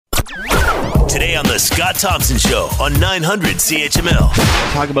Today on the Scott Thompson Show on 900 CHML.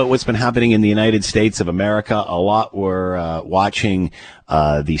 Talk about what's been happening in the United States of America. A lot. We're watching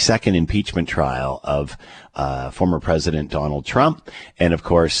the second impeachment trial of former President Donald Trump. And, of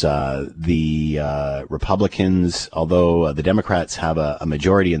course, the Republicans, although the Democrats have a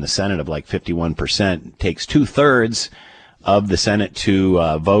majority in the Senate of like 51%, takes 2/3 of the Senate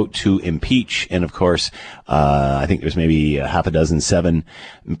to vote to impeach. And, of course, I think there's maybe half a dozen, seven,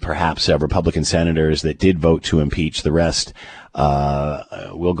 perhaps Republican senators that did vote to impeach. The rest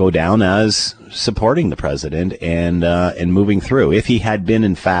will go down as supporting the president and moving through. If he had been,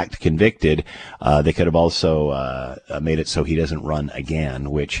 in fact, convicted, they could have also made it so he doesn't run again,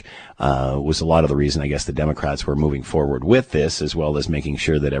 which was a lot of the reason, I guess, the Democrats were moving forward with this, as well as making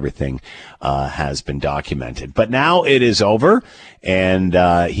sure that everything has been documented. But now it is over, and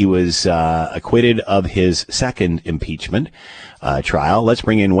he was acquitted of his second impeachment trial. Let's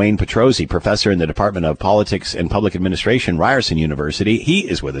bring in Wayne Petrozzi, professor in the Department of Politics and Public Administration, Ryerson University. He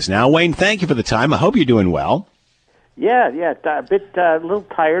is with us now. Wayne, thank you for the time. I hope you're doing well. Yeah, a little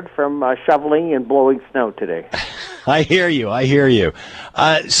tired from shoveling and blowing snow today. I hear you.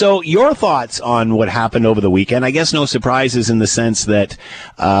 So your thoughts on what happened over the weekend? I guess no surprises in the sense that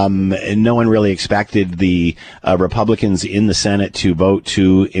no one really expected the Republicans in the Senate to vote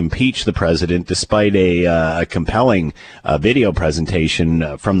to impeach the president, despite a compelling video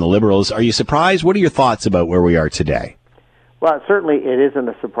presentation from the Liberals. Are you surprised? What are your thoughts about where we are today? Well, certainly it isn't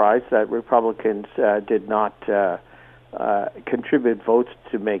a surprise that Republicans did not contribute votes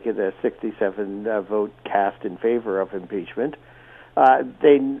to make it a 67 vote cast in favor of impeachment.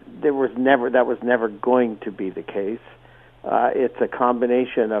 That was never going to be the case. It's a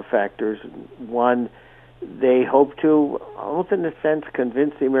combination of factors. One, they hope to, almost in a sense,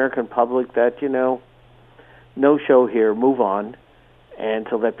 convince the American public that, no show here, move on, and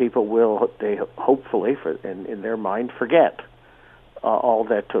so that people will, they hopefully, in their mind, forget all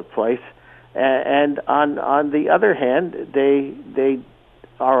that took place. And on the other hand, they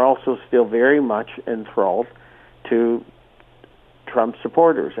are also still very much enthralled to Trump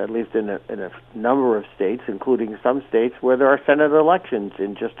supporters, at least in a number of states, including some states where there are Senate elections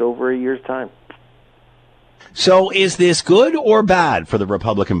in just over a year's time. So is this good or bad for the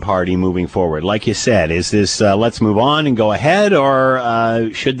Republican Party moving forward? Like you said, is this let's move on and go ahead,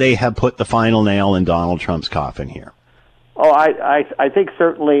 or should they have put the final nail in Donald Trump's coffin here? Oh, I think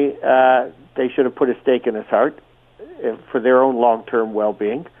certainly they should have put a stake in his heart for their own long-term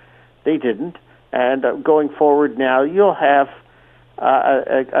well-being. They didn't. And going forward now, you'll have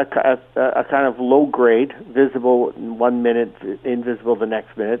a kind of low-grade, visible in 1 minute, invisible the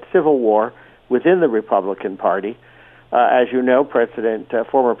next minute, civil war within the Republican Party. As you know,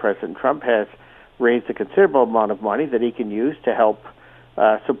 former President Trump has raised a considerable amount of money that he can use to help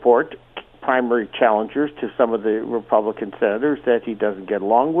support primary challengers to some of the Republican senators that he doesn't get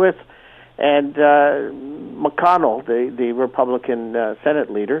along with. And McConnell, the Republican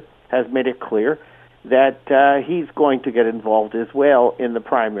Senate leader, has made it clear that he's going to get involved as well in the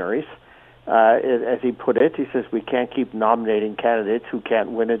primaries. As he put it, he says we can't keep nominating candidates who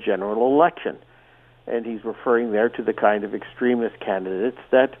can't win a general election. And he's referring there to the kind of extremist candidates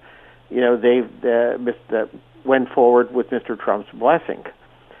that, they've went forward with Mr. Trump's blessing.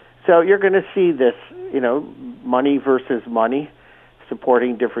 So you're going to see this, money versus money,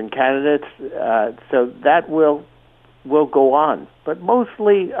 supporting different candidates. So that will go on, but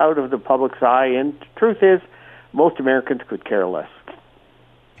mostly out of the public's eye. And the truth is, most Americans could care less.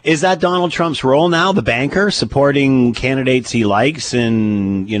 Is that Donald Trump's role now, the banker, supporting candidates he likes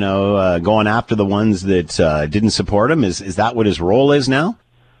and, going after the ones that didn't support him? Is that what his role is now?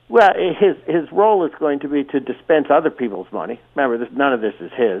 Well, his role is going to be to dispense other people's money. Remember, none of this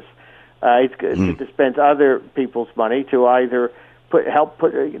is his. He's going to dispense other people's money to either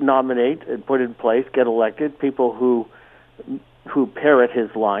nominate and put in place, get elected people who parrot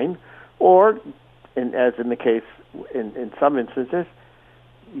his line, or, as in the case in some instances,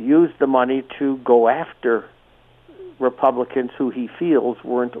 use the money to go after Republicans who he feels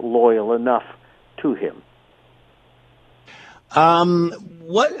weren't loyal enough to him.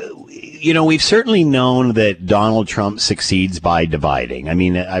 We've certainly known that Donald Trump succeeds by dividing. I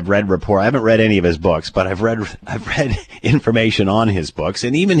mean, I haven't read any of his books, but I've read information on his books,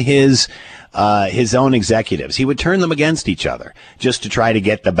 and even his own executives. He would turn them against each other just to try to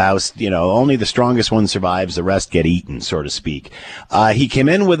get the bouse, only the strongest one survives, the rest get eaten, so to speak. He came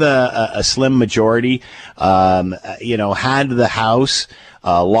in with a slim majority, had the House,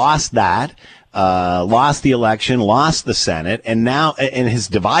 lost that. Lost the election, lost the Senate, and has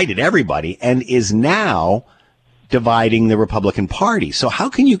divided everybody, and is now dividing the Republican Party. So how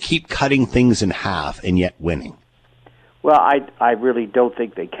can you keep cutting things in half and yet winning? Well, I really don't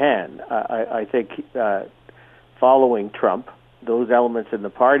think they can. I think following Trump, those elements in the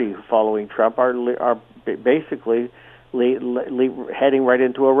party following Trump are basically heading right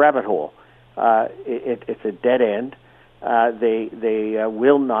into a rabbit hole. It's a dead end. They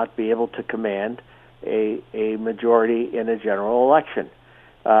will not be able to command a majority in a general election.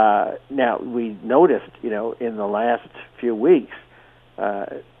 Now, we noticed, in the last few weeks,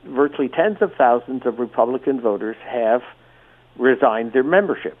 virtually tens of thousands of Republican voters have resigned their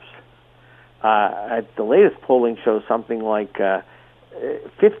memberships. The latest polling shows something like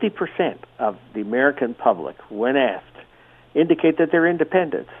 50% of the American public, when asked, indicate that they're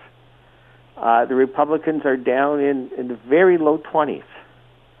independents. The Republicans are down in the very low 20s.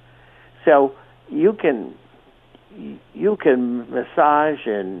 So you can massage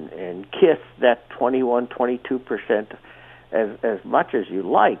and kiss that 21-22% as much as you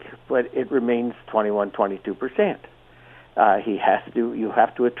like, but it remains 21-22%. You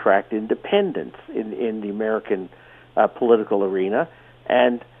have to attract independence in the American political arena,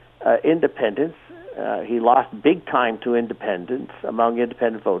 and independence. He lost big time to independents among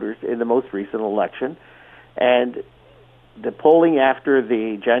independent voters in the most recent election, and the polling after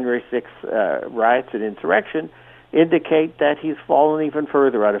the January 6th riots and insurrection indicate that he's fallen even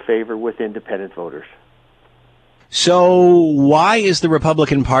further out of favor with independent voters. So why is the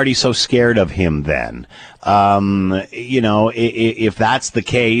Republican Party so scared of him then? If that's the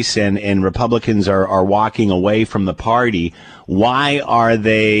case and Republicans are walking away from the party, why are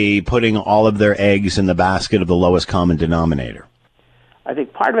they putting all of their eggs in the basket of the lowest common denominator? I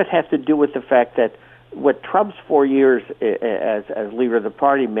think part of it has to do with the fact that what Trump's 4 years as leader of the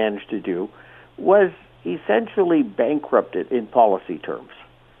party managed to do was essentially bankrupted in policy terms.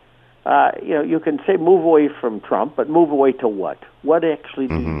 You can say move away from Trump, but move away to what? What actually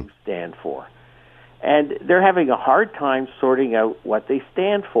do you stand for? And they're having a hard time sorting out what they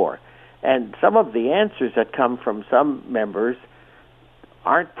stand for. And some of the answers that come from some members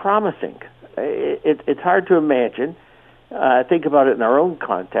aren't promising. It's hard to imagine, think about it in our own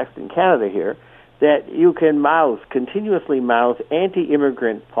context in Canada here, that you can continuously mouth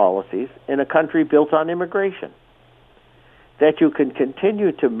anti-immigrant policies in a country built on immigration. That you can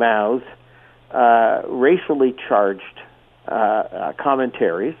continue to mouth racially charged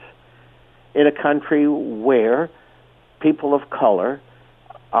commentaries in a country where people of color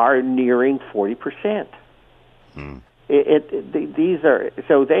are nearing 40%. These are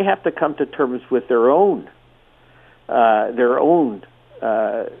so they have to come to terms with their own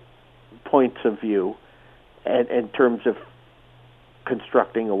points of view, and in terms of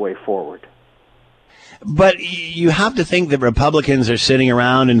constructing a way forward. But you have to think that Republicans are sitting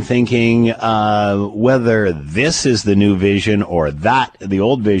around and thinking whether this is the new vision or that the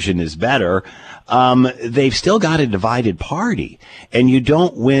old vision is better. They've still got a divided party, and you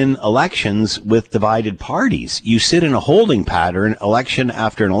don't win elections with divided parties. You sit in a holding pattern election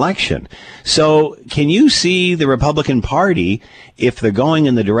after an election. So can you see the Republican Party, if they're going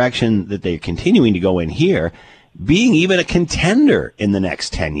in the direction that they're continuing to go in here, being even a contender in the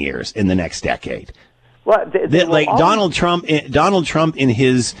next 10 years, in the next decade? Well, Donald Trump in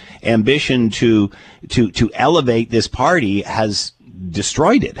his ambition to elevate this party has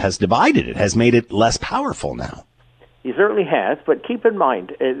destroyed it, has divided it, has made it less powerful now. He certainly has, but keep in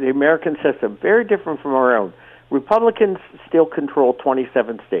mind, the American system, very different from our own. Republicans still control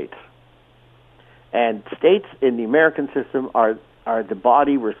 27 states. And states in the American system are the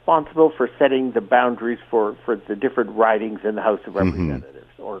body responsible for setting the boundaries for the different ridings in the House of Representatives,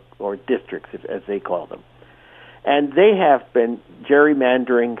 or districts, as they call them. And they have been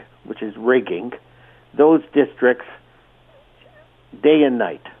gerrymandering, which is rigging, those districts day and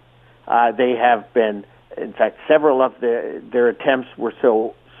night. They have been, in fact, several of their attempts were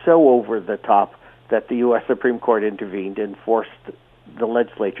so over the top that the U.S. Supreme Court intervened and forced the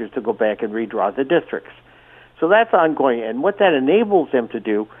legislatures to go back and redraw the districts. So that's ongoing, and what that enables them to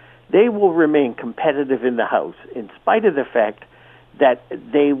do, they will remain competitive in the House, in spite of the fact that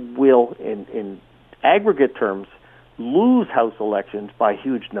they will, in aggregate terms, lose House elections by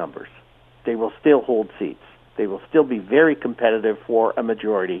huge numbers. They will still hold seats. They will still be very competitive for a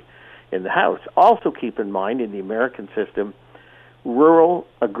majority in the House. Also keep in mind, in the American system, rural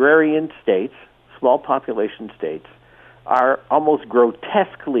agrarian states, small population states, are almost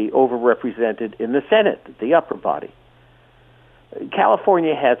grotesquely overrepresented in the Senate, the upper body.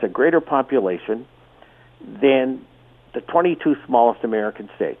 California has a greater population than the 22 smallest American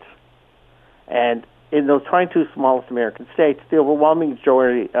states. And in those 22 smallest American states, the overwhelming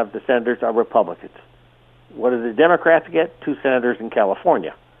majority of the senators are Republicans. What do the Democrats get? 2 senators in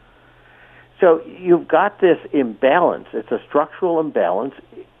California. So you've got this imbalance. It's a structural imbalance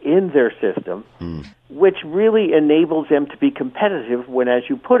in their system, which really enables them to be competitive when, as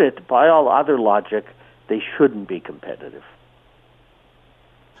you put it, by all other logic, they shouldn't be competitive.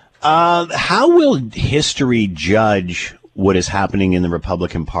 How will history judge what is happening in the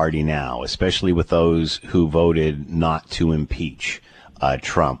Republican Party now, especially with those who voted not to impeach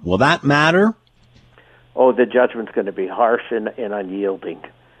Trump? Will that matter? Oh, the judgment's going to be harsh and unyielding.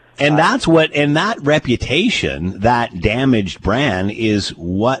 And that's what, and that reputation, that damaged brand is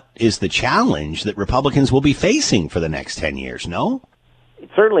what is the challenge that Republicans will be facing for the next 10 years, no?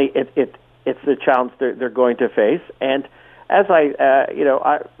 Certainly, it's the challenge they're going to face. And as to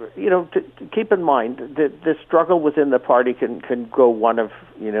keep in mind that the struggle within the party can go one of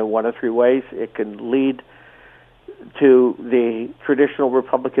three ways. It can lead to the traditional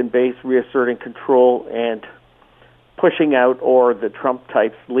Republican base reasserting control and pushing out, or the Trump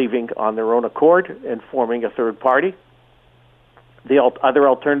types leaving on their own accord and forming a third party. The other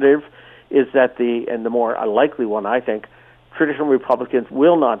alternative is that the more likely one, I think, traditional Republicans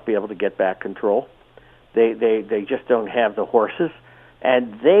will not be able to get back control. They just don't have the horses,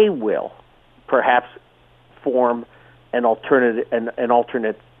 and they will perhaps form an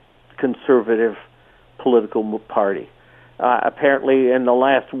alternate conservative political party. Apparently, in the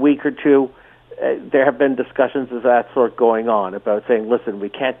last week or two, there have been discussions of that sort going on about saying, listen, we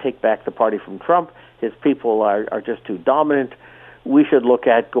can't take back the party from Trump. His people are just too dominant. We should look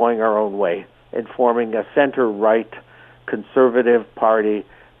at going our own way and forming a center-right conservative party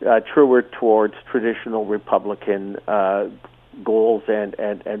truer towards traditional Republican goals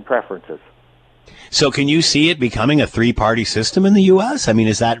and preferences. So can you see it becoming a three-party system in the U.S.? I mean,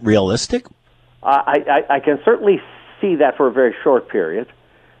 is that realistic? I can certainly see that for a very short period.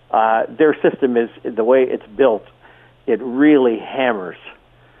 Their system is, the way it's built, it really hammers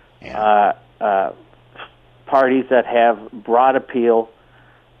parties that have broad appeal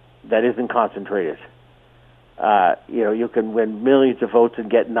that isn't concentrated. You can win millions of votes and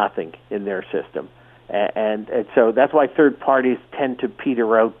get nothing in their system. And so that's why third parties tend to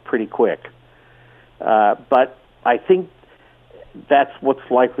peter out pretty quick. But I think that's what's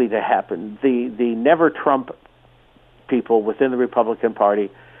likely to happen. The never Trump people within the Republican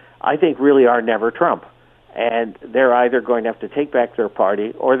Party, I think, really are never Trump. And they're either going to have to take back their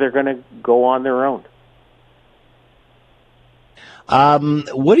party or they're going to go on their own.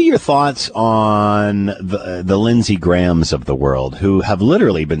 What are your thoughts on the Lindsey Grahams of the world, who have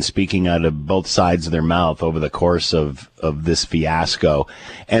literally been speaking out of both sides of their mouth over the course of this fiasco?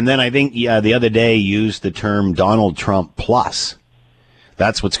 And then I think the other day used the term Donald Trump plus.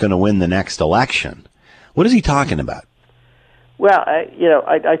 That's what's going to win the next election. What is he talking about? Well,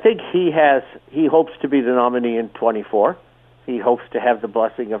 I think he hopes to be the nominee in 24. He hopes to have the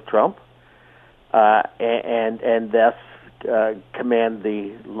blessing of Trump, and thus command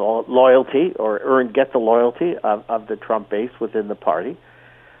the loyalty or get the loyalty of the Trump base within the party.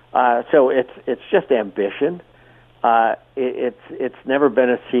 So it's just ambition. It's never been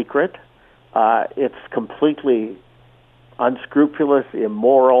a secret. It's completely unscrupulous,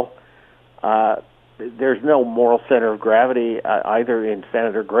 immoral. There's no moral center of gravity either in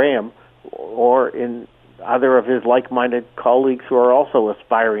Senator Graham or in other of his like-minded colleagues who are also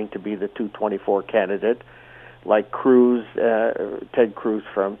aspiring to be the 224 candidate, like Cruz, Ted Cruz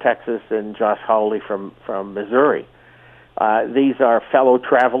from Texas, and Josh Hawley from Missouri. These are fellow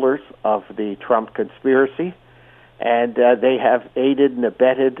travelers of the Trump conspiracy, and they have aided and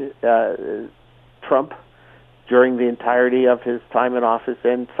abetted Trump during the entirety of his time in office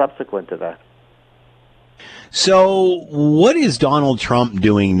and subsequent to that. So what is Donald Trump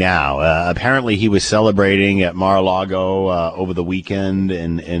doing now? Apparently he was celebrating at Mar-a-Lago over the weekend,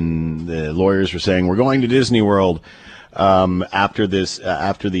 and the lawyers were saying, we're going to Disney World after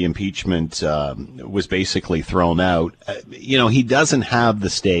the impeachment was basically thrown out. He doesn't have the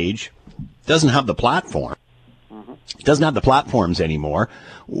stage, doesn't have the platform, doesn't have the platforms anymore.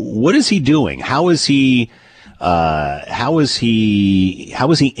 What is he doing? How is he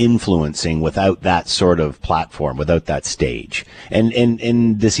influencing without that sort of platform, without that stage?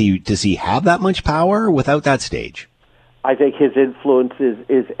 And does he have that much power without that stage? I think his influence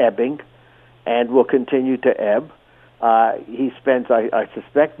is ebbing and will continue to ebb. He spends, I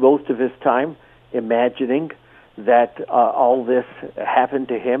suspect, most of his time imagining that all this happened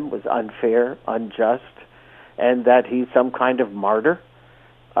to him was unfair, unjust, and that he's some kind of martyr.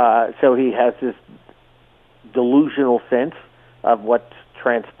 So he has this delusional sense of what's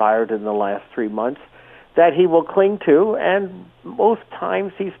transpired in the last 3 months that he will cling to, and most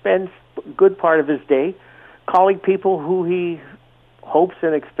times he spends a good part of his day calling people who he hopes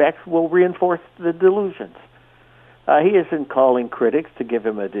and expects will reinforce the delusions. He isn't calling critics to give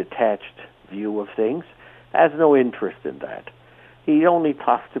him a detached view of things, has no interest in that. He only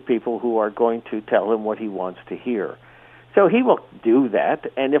talks to people who are going to tell him what he wants to hear. So he will do that,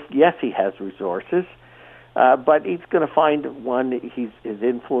 and yes, he has resources, but he's going to find, one, his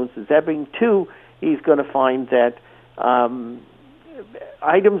influence is ebbing. Two, he's going to find that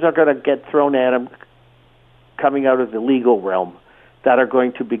items are going to get thrown at him coming out of the legal realm that are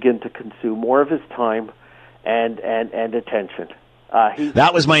going to begin to consume more of his time and attention.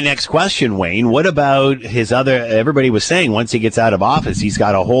 That was my next question, Wayne. What about his everybody was saying once he gets out of office, he's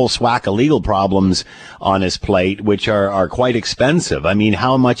got a whole swack of legal problems on his plate, which are quite expensive. I mean,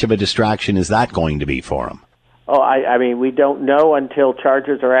 how much of a distraction is that going to be for him? Oh, I mean, we don't know until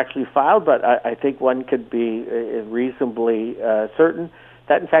charges are actually filed, but I think one could be reasonably certain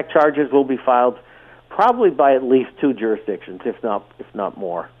that, in fact, charges will be filed probably by at least two jurisdictions, if not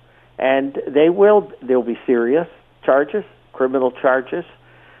more. And they'll be serious charges, criminal charges,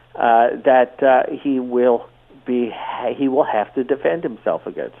 that he will have to defend himself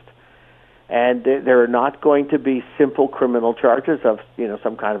against. And there are not going to be simple criminal charges of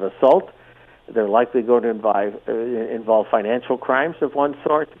some kind of assault. They're likely going to involve financial crimes of one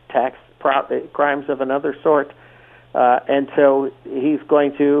sort, tax crimes of another sort, and so he's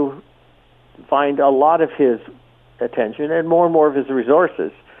going to find a lot of his attention and more of his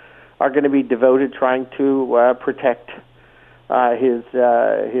resources are going to be devoted trying to protect his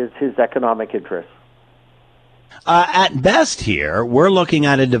economic interests. At best here, we're looking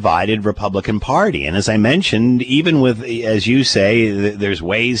at a divided Republican Party. And as I mentioned, even with, as you say, there's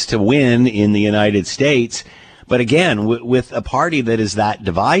ways to win in the United States. But again, with a party that is that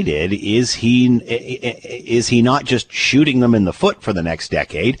divided, is he not just shooting them in the foot for the next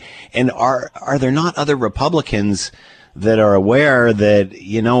decade? And are there not other Republicans that are aware that,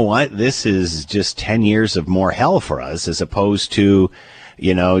 you know what, this is just 10 years of more hell for us, as opposed to,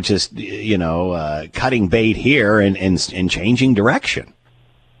 cutting bait here and changing direction?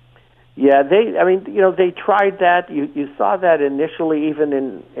 Yeah, they tried that. You saw that initially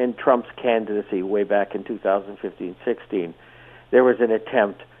even in Trump's candidacy way back in 2015-16. There was an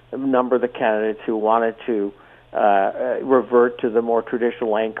attempt, a number of the candidates who wanted to revert to the more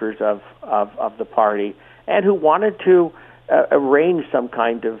traditional anchors of the party and who wanted to arrange some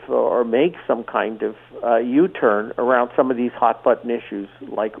kind of, or make some kind of U-turn around some of these hot-button issues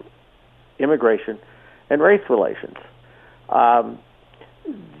like immigration and race relations.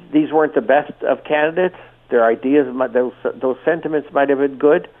 These weren't the best of candidates. Their ideas, those sentiments might have been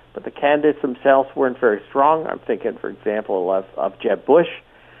good, but the candidates themselves weren't very strong. I'm thinking, for example, of Jeb Bush,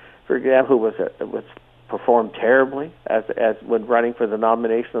 for example, who was performed terribly as when running for the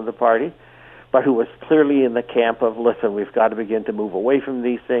nomination of the party, but who was clearly in the camp of, listen, we've got to begin to move away from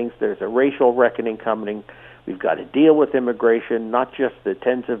these things. There's a racial reckoning coming. We've got to deal with immigration, not just the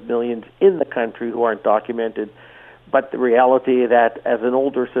tens of millions in the country who aren't documented, but the reality that as an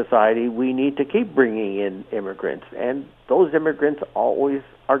older society, we need to keep bringing in immigrants. And those immigrants always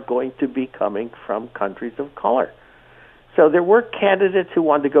are going to be coming from countries of color. So there were candidates who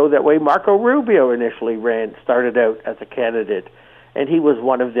wanted to go that way. Marco Rubio initially started out as a candidate, and he was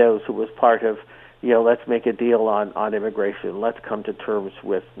one of those who was part of, let's make a deal on immigration. Let's come to terms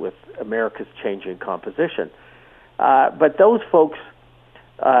with America's changing composition. But those folks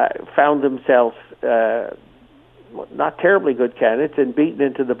found themselves not terribly good candidates and beaten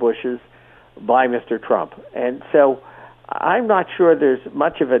into the bushes by Mr. Trump. And so I'm not sure there's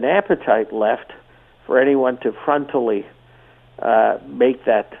much of an appetite left for anyone to frontally make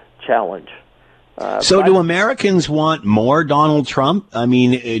that challenge. So do Americans want more Donald Trump? I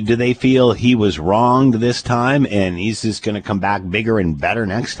mean, do they feel he was wronged this time and he's just going to come back bigger and better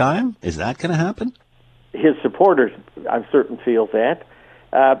next time? Is that going to happen? His supporters, I'm certain, feel that.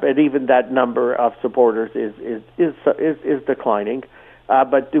 But even that number of supporters is declining.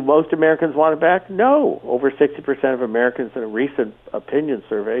 But do most Americans want it back? No. Over 60% of Americans in a recent opinion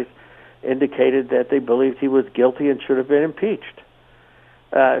surveys indicated that they believed he was guilty and should have been impeached.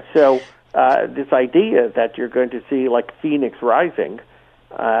 So this idea that you're going to see, like Phoenix Rising,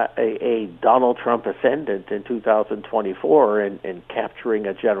 a Donald Trump ascendant in 2024 and capturing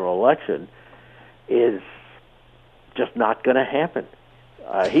a general election is just not going to happen.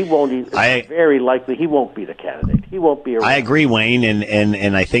 He won't. Very likely, he won't be the candidate. He won't be around. I agree, Wayne,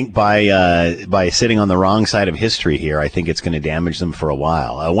 and I think by sitting on the wrong side of history here, I think it's going to damage them for a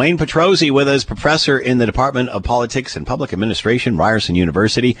while. Wayne Petrozzi with us, professor in the Department of Politics and Public Administration, Ryerson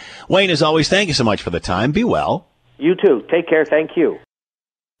University. Wayne, as always, thank you so much for the time. Be well. You too. Take care. Thank you.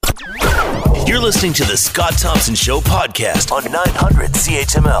 You're listening to the Scott Thompson Show podcast on 900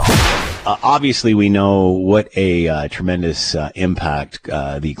 CHML. Obviously, we know what a tremendous impact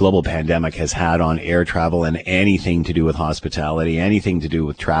the global pandemic has had on air travel and anything to do with hospitality, anything to do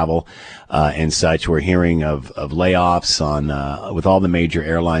with travel and such. We're hearing of layoffs on with all the major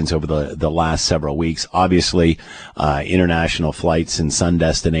airlines over the last several weeks. Obviously, international flights and sun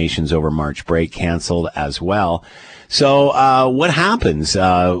destinations over March break canceled as well. So what happens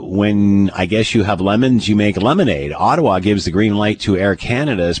when, I guess, you have lemons, you make lemonade? Ottawa gives the green light to Air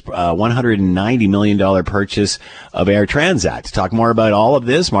Canada's $190 million purchase of Air Transat. To talk more about all of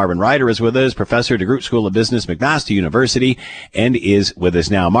this, Marvin Ryder is with us, professor at DeGroote School of Business, McMaster University, and is with us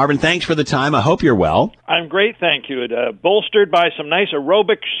now. Marvin, thanks for the time. I hope you're well. I'm great, thank you. Bolstered by some nice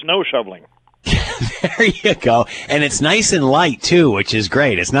aerobic snow shoveling. There you go. And it's nice and light, too, which is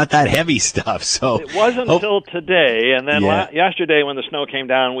great. It's not that heavy stuff. So it wasn't until today, and then yesterday when the snow came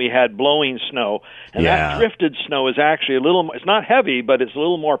down, we had blowing snow. And that drifted snow is actually it's not heavy, but it's a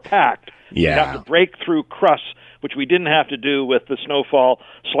little more packed. You have to break through crusts, which we didn't have to do with the snowfall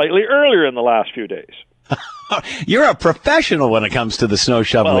slightly earlier in the last few days. You're a professional when it comes to the snow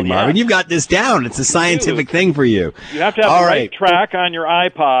shoveling, Marvin. You've got this down. It's a scientific thing for you. You have to have the right track on your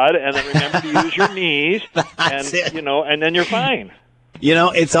iPod, and then remember to use your knees, and then you're fine. You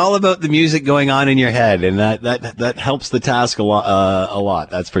know, it's all about the music going on in your head, and that helps the task a lot.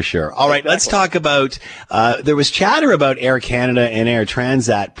 That's for sure. All right, let's talk about. There was chatter about Air Canada and Air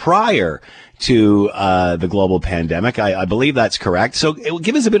Transat prior to the global pandemic. I believe that's correct. So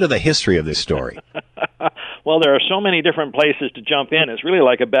give us a bit of the history of this story. Well, there are so many different places to jump in. It's really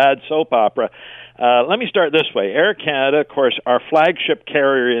like a bad soap opera. Let me start this way. Air Canada, of course, our flagship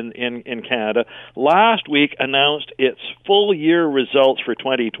carrier in Canada, last week announced its full-year results for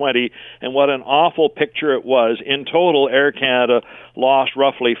 2020, and what an awful picture it was. In total, Air Canada lost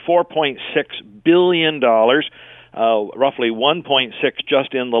roughly $4.6 billion, roughly 1.6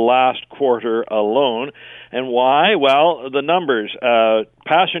 just in the last quarter alone. And why? Well, the numbers.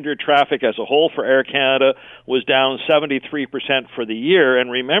 Passenger traffic as a whole for Air Canada was down 73% for the year.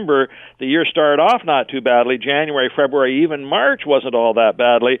 And remember, the year started off not too badly. January, February, even March wasn't all that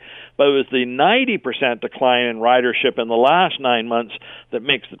badly. But it was the 90% decline in ridership in the last 9 months that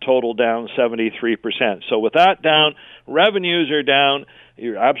makes the total down 73%. So with that down, revenues are down.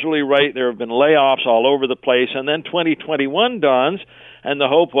 You're absolutely right. There have been layoffs all over the place. And then 2021 dawns, and the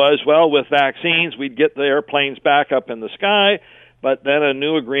hope was, well, with vaccines, we'd get the airplanes back up in the sky. But then a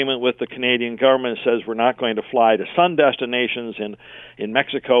new agreement with the Canadian government says we're not going to fly to sun destinations in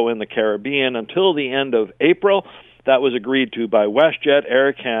Mexico and the Caribbean until the end of April. That was agreed to by WestJet,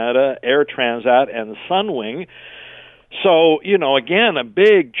 Air Canada, Air Transat, and Sunwing. So, again, a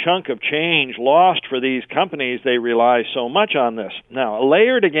big chunk of change lost for these companies. They rely so much on this. Now,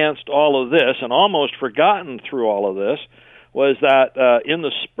 layered against all of this, and almost forgotten through all of this, was that in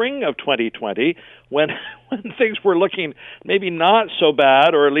the spring of 2020, when things were looking maybe not so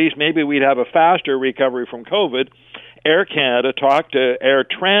bad, or at least maybe we'd have a faster recovery from COVID, Air Canada talked to Air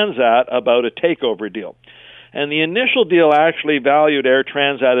Transat about a takeover deal. And the initial deal actually valued Air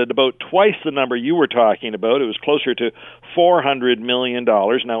Transat at about twice the number you were talking about. It was closer to $400 million.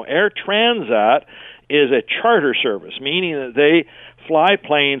 Now, Air Transat is a charter service, meaning that they fly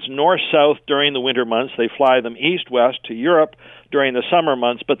planes north-south during the winter months. They fly them east-west to Europe during the summer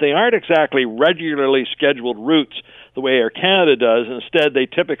months, but they aren't exactly regularly scheduled routes the way Air Canada does. Instead, they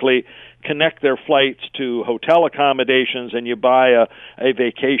typically connect their flights to hotel accommodations, and you buy a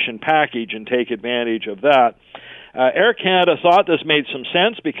vacation package and take advantage of that. Air Canada thought this made some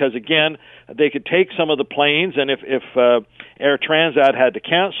sense because, again, they could take some of the planes, and if Air Transat had to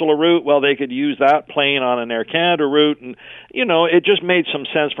cancel a route, well, they could use that plane on an Air Canada route, and, it just made some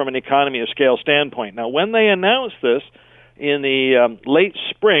sense from an economy of scale standpoint. Now, when they announced this in the late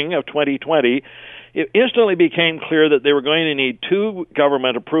spring of 2020, it instantly became clear that they were going to need two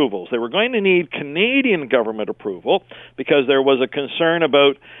government approvals. They were going to need Canadian government approval because there was a concern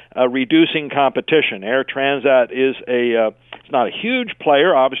about reducing competition. Air Transat is it's not a huge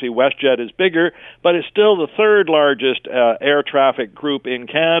player. Obviously, WestJet is bigger, but it's still the third largest air traffic group in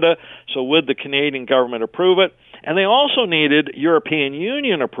Canada. So would the Canadian government approve it? And they also needed European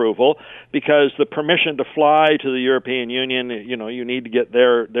Union approval because the permission to fly to the European Union, you need to get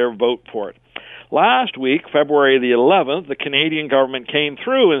their vote for it. Last week, February the 11th, the Canadian government came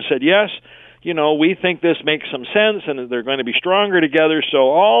through and said, yes, we think this makes some sense and they're going to be stronger together, so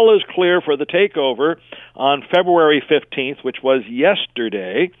all is clear for the takeover on February 15th, which was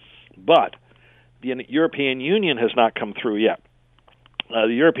yesterday, but the European Union has not come through yet.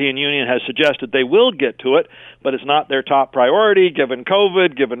 The European Union has suggested they will get to it, but it's not their top priority given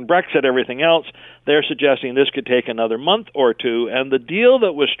COVID, given Brexit, everything else. They're suggesting this could take another month or two. And the deal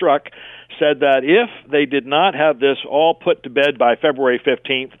that was struck said that if they did not have this all put to bed by February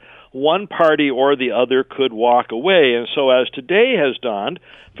 15th, one party or the other could walk away. And so as today has dawned,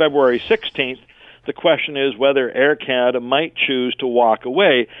 February 16th, the question is whether Air Canada might choose to walk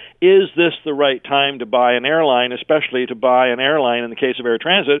away. Is this the right time to buy an airline, especially to buy an airline in the case of Air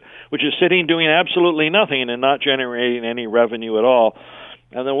Transat, which is sitting doing absolutely nothing and not generating any revenue at all?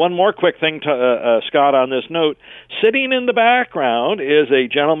 And then one more quick thing, Scott, on this note. Sitting in the background is a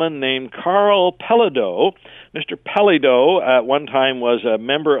gentleman named Carl Pelado. Mr. Pelado at one time was a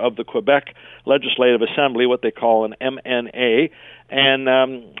member of the Quebec Legislative Assembly, what they call an MNA, and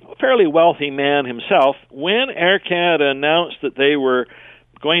a fairly wealthy man himself. When Air Canada announced that they were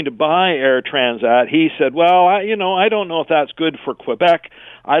going to buy Air Transat, he said, well, I don't know if that's good for Quebec.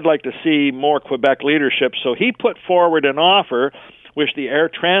 I'd like to see more Quebec leadership. So he put forward an offer which the Air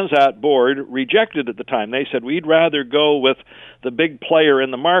Transat board rejected at the time. They said, we'd rather go with the big player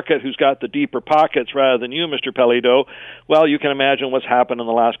in the market who's got the deeper pockets rather than you, Mr. Pelado. Well, you can imagine what's happened in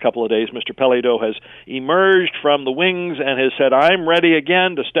the last couple of days. Mr. Pelado has emerged from the wings and has said, I'm ready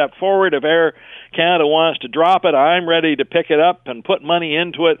again to step forward. If Air Canada wants to drop it, I'm ready to pick it up and put money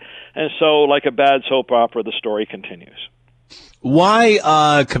into it. And so, like a bad soap opera, the story continues. Why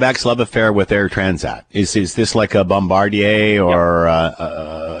Quebec's love affair with Air Transat? Is this like a Bombardier or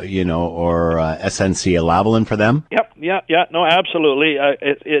SNC-Lavalin for them? Yep. No, absolutely.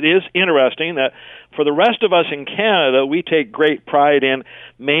 It is interesting that for the rest of us in Canada, we take great pride in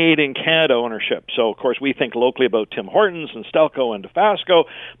made-in-Canada ownership. So, of course, we think locally about Tim Hortons and Stelco and Dofasco,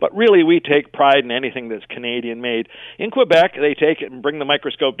 but really we take pride in anything that's Canadian-made. In Quebec, they take it and bring the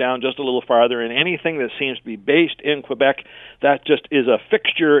microscope down just a little farther, and anything that seems to be based in Quebec, that just is a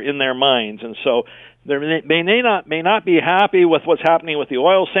fixture in their minds. And so they may not be happy with what's happening with the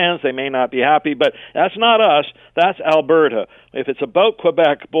oil sands. They may not be happy, but that's not us. That's Alberta. If it's about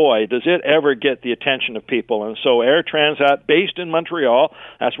Quebec, boy, does it ever get the attention of people. And so Air Transat, based in Montreal,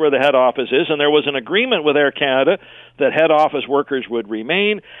 that's where the head office is, and there was an agreement with Air Canada that head office workers would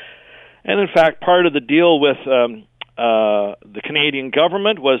remain. And in fact, part of the deal with the Canadian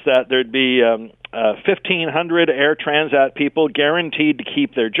government was that there'd be 1,500 Air Transat people guaranteed to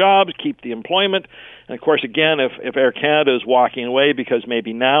keep their jobs, keep the employment. And of course, again, if Air Canada is walking away because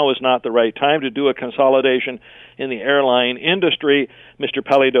maybe now is not the right time to do a consolidation in the airline industry, Mr.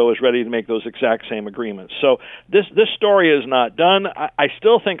 Pelado is ready to make those exact same agreements. So this story is not done. I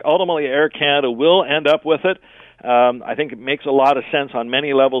still think ultimately Air Canada will end up with it. I think it makes a lot of sense on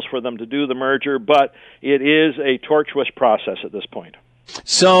many levels for them to do the merger, but it is a tortuous process at this point.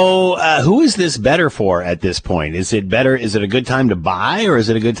 So who is this better for at this point? Is it a good time to buy or is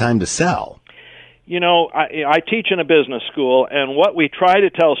it a good time to sell? You know, I teach in a business school, and what we try to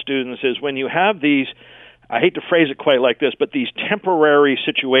tell students is when you have these, I hate to phrase it quite like this, but these temporary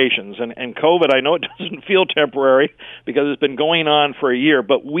situations, and COVID, I know it doesn't feel temporary because it's been going on for a year,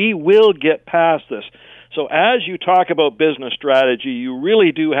 but we will get past this. So as you talk about business strategy, you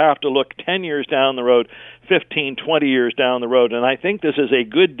really do have to look 10 years down the road, 15, 20 years down the road, and I think this is a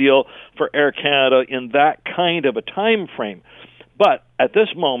good deal for Air Canada in that kind of a time frame. But at this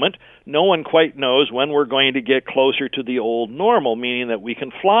moment, no one quite knows when we're going to get closer to the old normal, meaning that we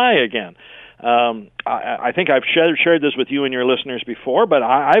can fly again. I think I've shared this with you and your listeners before, but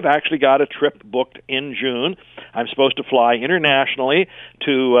I've actually got a trip booked in June. I'm supposed to fly internationally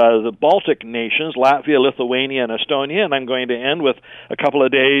to the Baltic nations, Latvia, Lithuania, and Estonia, and I'm going to end with a couple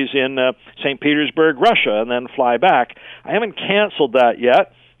of days in St. Petersburg, Russia, and then fly back. I haven't canceled that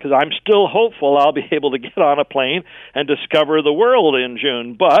yet, because I'm still hopeful I'll be able to get on a plane and discover the world in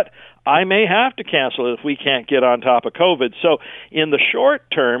June. But I may have to cancel it if we can't get on top of COVID. So in the short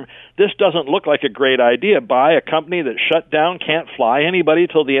term, this doesn't look like a great idea. Buy a company that shut down, can't fly anybody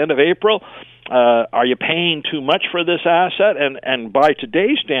till the end of April. Are you paying too much for this asset? And by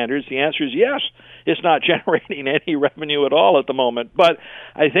today's standards, the answer is yes. It's not generating any revenue at all at the moment. But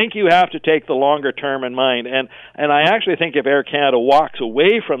I think you have to take the longer term in mind. And I actually think if Air Canada walks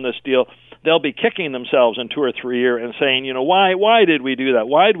away from this deal, they'll be kicking themselves in 2 or 3 years and saying, you know, why did we do that?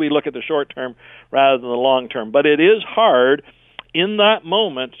 Why did we look at the short term rather than the long term? But it is hard in that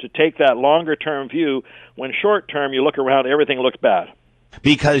moment to take that longer term view when short term you look around, everything looks bad.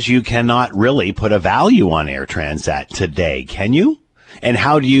 Because you cannot really put a value on Air Transat today, can you? And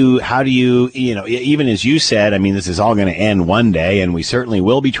how do you, even as you said, I mean, this is all going to end one day and we certainly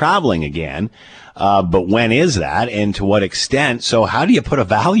will be traveling again. but when is that, and to what extent? So how do you put a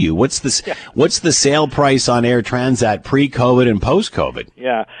value? What's the sale price on Air Transat pre-COVID and post-COVID?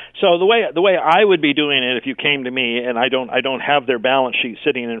 Yeah. So the way I would be doing it if you came to me, and I don't have their balance sheet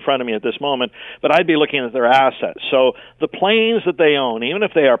sitting in front of me at this moment, but I'd be looking at their assets. So the planes that they own, even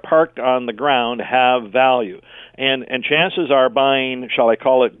if they are parked on the ground, have value. And chances are buying, shall I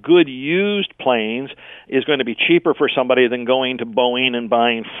call it, good used planes is going to be cheaper for somebody than going to Boeing and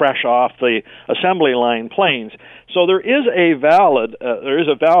buying fresh off the assembly line planes. So there is a value,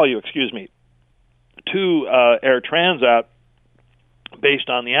 to Air Transat based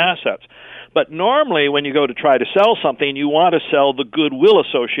on the assets. But normally when you go to try to sell something, you want to sell the goodwill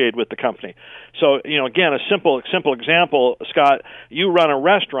associated with the company. So, again, a simple example, Scott, you run a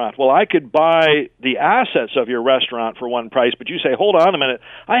restaurant. Well, I could buy the assets of your restaurant for one price, but you say, hold on a minute,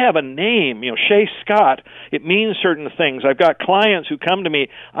 I have a name, Shea Scott. It means certain things. I've got clients who come to me.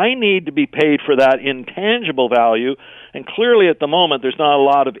 I need to be paid for that intangible value. And clearly at the moment, there's not a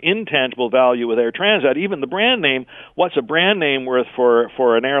lot of intangible value with Air Transat. Even the brand name, what's a brand name worth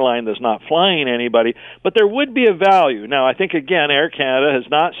for an airline that's not flying anybody? But there would be a value. Now, I think, again, Air Canada has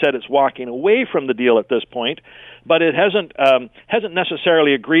not said it's walking away from the deal at this point, but it hasn't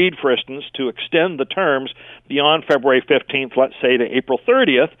necessarily agreed, for instance, to extend the terms beyond February 15th, let's say, to April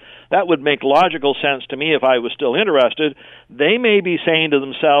 30th. That would make logical sense to me if I was still interested. They may be saying to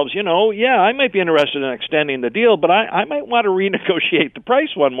themselves, I might be interested in extending the deal, but I might want to renegotiate the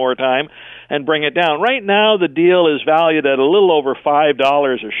price one more time and bring it down. Right now, the deal is valued at a little over $5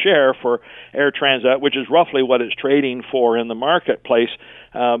 a share for Air Transat, which is roughly what it's trading for in the marketplace.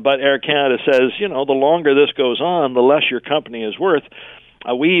 But Air Canada says, the longer this goes on, the less your company is worth.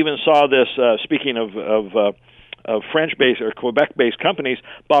 We even saw this, speaking of French-based or Quebec-based companies,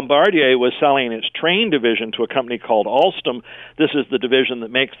 Bombardier was selling its train division to a company called Alstom. This is the division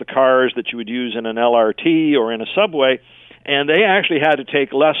that makes the cars that you would use in an LRT or in a subway, and they actually had to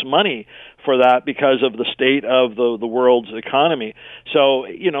take less money for that because of the state of the world's economy. So,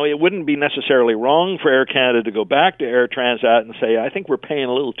 it wouldn't be necessarily wrong for Air Canada to go back to Air Transat and say, I think we're paying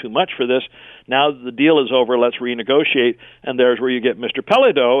a little too much for this. Now that the deal is over, let's renegotiate. And there's where you get Mr.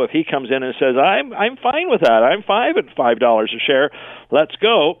 Pelledo. If he comes in and says, I'm fine with that. I'm fine at $5 a share. Let's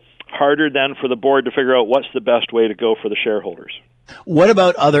go. Harder then for the board to figure out what's the best way to go for the shareholders. What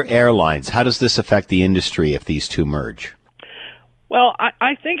about other airlines? How does this affect the industry if these two merge? Well,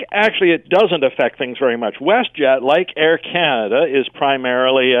 I think actually it doesn't affect things very much. WestJet, like Air Canada, is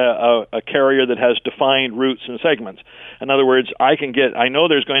primarily a carrier that has defined routes and segments. In other words, I know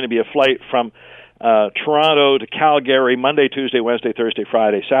there's going to be a flight from Toronto to Calgary Monday, Tuesday, Wednesday, Thursday,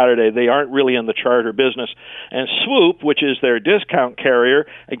 Friday, Saturday. They aren't really in the charter business. And Swoop, which is their discount carrier,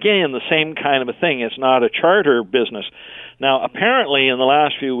 again, the same kind of a thing. It's not a charter business. Now, apparently, in the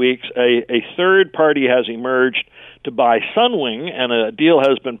last few weeks, a third party has emerged to buy Sunwing, and a deal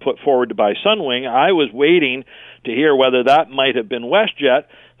has been put forward to buy Sunwing. I was waiting to hear whether that might have been WestJet.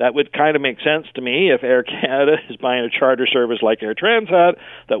 That would kind of make sense to me if Air Canada is buying a charter service like Air Transat,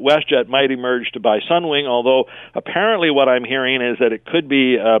 that WestJet might emerge to buy Sunwing, although apparently what I'm hearing is that it could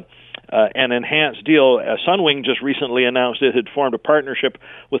be an enhanced deal. Sunwing just recently announced it had formed a partnership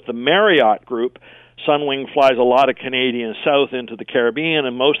with the Marriott Group. Sunwing flies a lot of Canadians south into the Caribbean,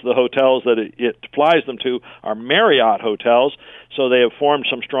 and most of the hotels that it flies them to are Marriott hotels, so they have formed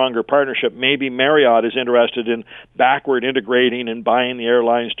some stronger partnership. Maybe Marriott is interested in backward integrating and buying the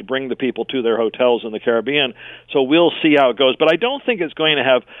airlines to bring the people to their hotels in the Caribbean. So we'll see how it goes. But I don't really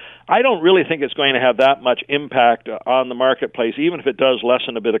think it's going to have that much impact on the marketplace, even if it does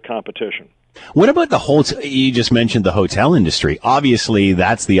lessen a bit of competition. What about you just mentioned the hotel industry. Obviously,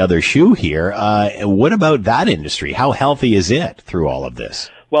 that's the other shoe here. What about that industry? How healthy is it through all of this?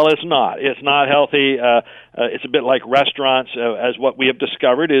 Well, it's not. It's not healthy. It's a bit like restaurants. As what we have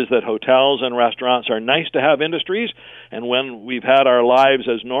discovered is that hotels and restaurants are nice to have industries, and when we've had our lives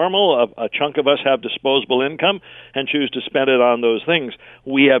as normal, a chunk of us have disposable income and choose to spend it on those things.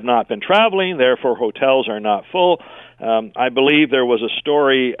 We have not been traveling, therefore hotels are not full. I believe there was a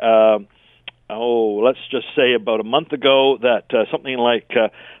story, let's just say about a month ago, that something like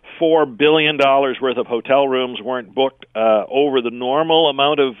 $4 billion worth of hotel rooms weren't booked over the normal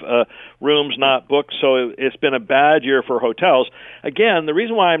amount of rooms not booked. So it's been a bad year for hotels. Again, the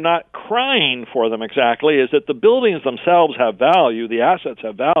reason why I'm not crying for them exactly is that the buildings themselves have value, the assets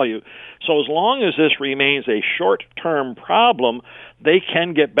have value. So as long as this remains a short-term problem, they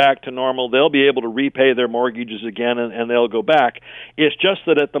can get back to normal. They'll be able to repay their mortgages again, and they'll go back. It's just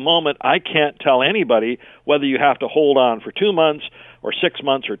that at the moment, I can't tell anybody whether you have to hold on for 2 months or 6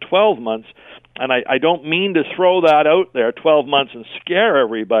 months or 12 months. And I don't mean to throw that out there, 12 months, and scare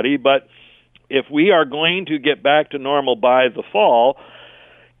everybody, but if we are going to get back to normal by the fall,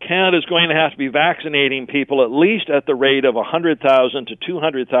 Canada is going to have to be vaccinating people at least at the rate of 100,000 to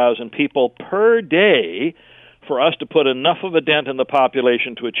 200,000 people per day for us to put enough of a dent in the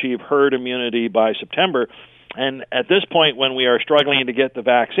population to achieve herd immunity by September. And at this point, when we are struggling to get the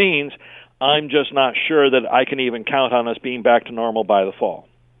vaccines, I'm just not sure that I can even count on us being back to normal by the fall.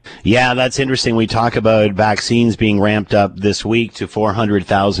 Yeah, that's interesting. We talk about vaccines being ramped up this week to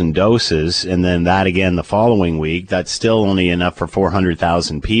 400,000 doses, and then that again the following week. That's still only enough for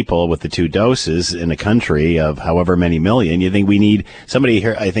 400,000 people with the 2 doses in a country of however many million. You think we need, somebody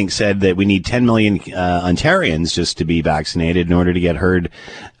here I think said that we need 10 million Ontarians just to be vaccinated in order to get herd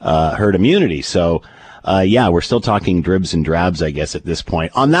immunity. So yeah, we're still talking dribs and drabs, I guess, at this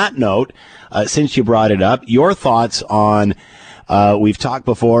point. On that note, since you brought it up, your thoughts on we've talked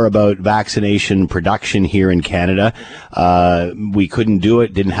before about vaccination production here in Canada. We couldn't do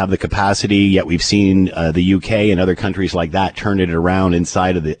it, didn't have the capacity, yet we've seen the UK and other countries like that turn it around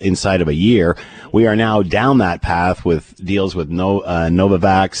inside of a year. We are now down that path with deals with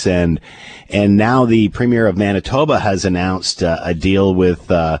Novavax, and now the Premier of Manitoba has announced a deal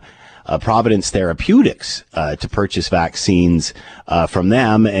with Providence Therapeutics to purchase vaccines from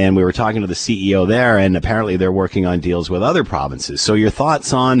them, and we were talking to the CEO there, and apparently they're working on deals with other provinces. So your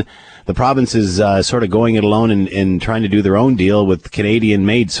thoughts on the provinces sort of going it alone and trying to do their own deal with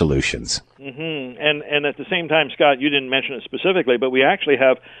Canadian-made solutions? Mm-hmm. And at the same time, Scott, you didn't mention it specifically, but we actually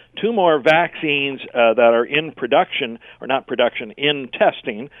have 2 more vaccines that are in production, or not production, in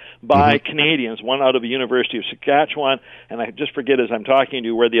testing by Canadians, one out of the University of Saskatchewan, and I just forget as I'm talking to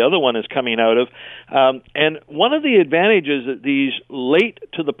you where the other one is coming out of. And one of the advantages that these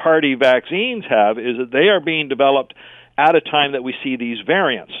late-to-the-party vaccines have is that they are being developed at a time that we see these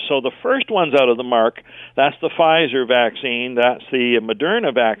variants. So the first one's out of the mark. That's the Pfizer vaccine. That's the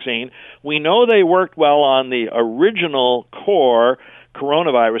Moderna vaccine. We know they worked well on the original core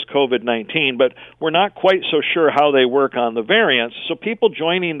coronavirus, COVID-19, but we're not quite so sure how they work on the variants. So people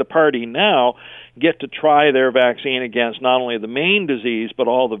joining the party now get to try their vaccine against not only the main disease, but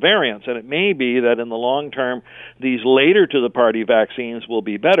all the variants. And it may be that in the long term, these later to the party vaccines will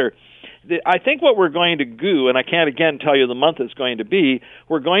be better. I think what we're going to do, and I can't again tell you the month it's going to be,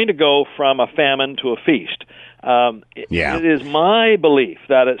 we're going to go from a famine to a feast. It is my belief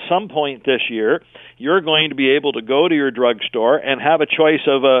that at some point this year, you're going to be able to go to your drugstore and have a choice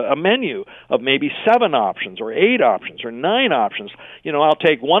of a menu of maybe 7 options or 8 options or 9 options. You know, I'll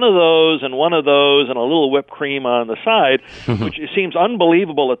take one of those and a little whipped cream on the side, which seems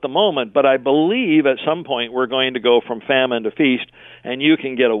unbelievable at the moment, but I believe at some point we're going to go from famine to feast, and you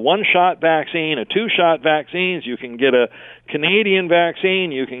can get a 1-shot vaccine, a 2-shot vaccines, you can get a Canadian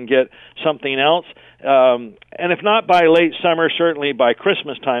vaccine, you can get something else. And if not by late summer, certainly by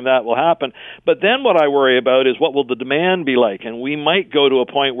Christmas time that will happen. But then what I worry about is what will the demand be like? And we might go to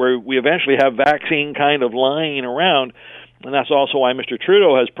a point where we eventually have vaccine kind of lying around. And that's also why Mr.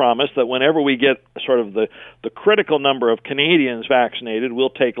 Trudeau has promised that whenever we get sort of the critical number of Canadians vaccinated,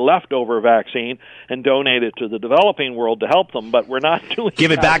 we'll take leftover vaccine and donate it to the developing world to help them. But we're not doing give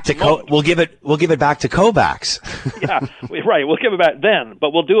it back to we'll give it back to COVAX. Yeah, right. We'll give it back then,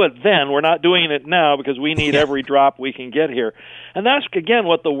 but we'll do it then. We're not doing it now because we need every drop we can get here. And that's again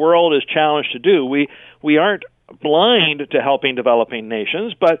what the world is challenged to do. We aren't blind to helping developing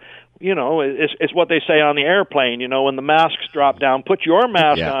nations, but you know, it's what they say on the airplane. You know, when the masks drop down, put your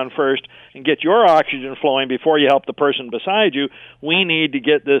mask on first and get your oxygen flowing before you help the person beside you. We need to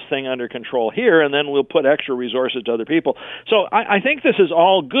get this thing under control here, and then we'll put extra resources to other people. So I think this is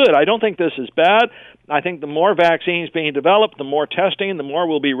all good. I don't think this is bad. I think the more vaccines being developed, the more testing, the more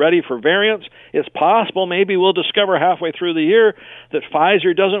we'll be ready for variants. It's possible maybe we'll discover halfway through the year that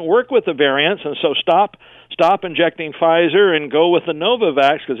Pfizer doesn't work with the variants, and so stop injecting Pfizer and go with the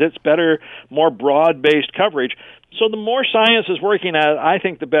Novavax because it's better, more broad-based coverage. So the more science is working at it, I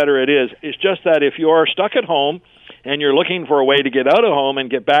think the better it is. It's just that if you're stuck at home and you're looking for a way to get out of home and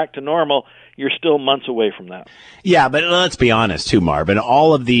get back to normal, you're still months away from that. Yeah, but let's be honest too, Marvin.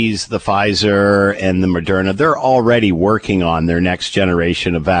 All of these, the Pfizer and the Moderna, they're already working on their next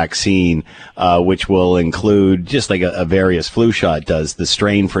generation of vaccine, which will include, just like a various flu shot does, the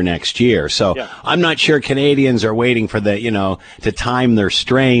strain for next year. So I'm not sure Canadians are waiting for to time their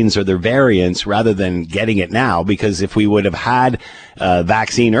strains or their variants rather than getting it now, because if we would have had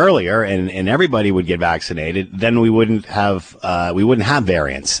vaccine earlier and everybody would get vaccinated, then we wouldn't have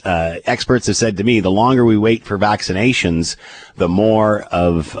variants. Experts experts have said to me, the longer we wait for vaccinations, the more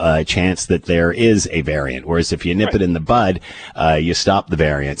of a chance that there is a variant. Whereas if you nip it in the bud, you stop the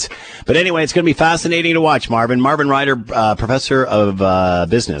variants. But anyway, it's going to be fascinating to watch, Marvin. Marvin Ryder, professor of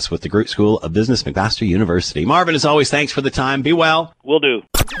business with the Groot School of Business, McMaster University. Marvin, as always, thanks for the time. Be well. Will do.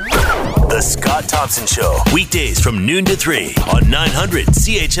 The Scott Thompson Show, weekdays from noon to 3 on 900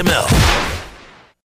 CHML.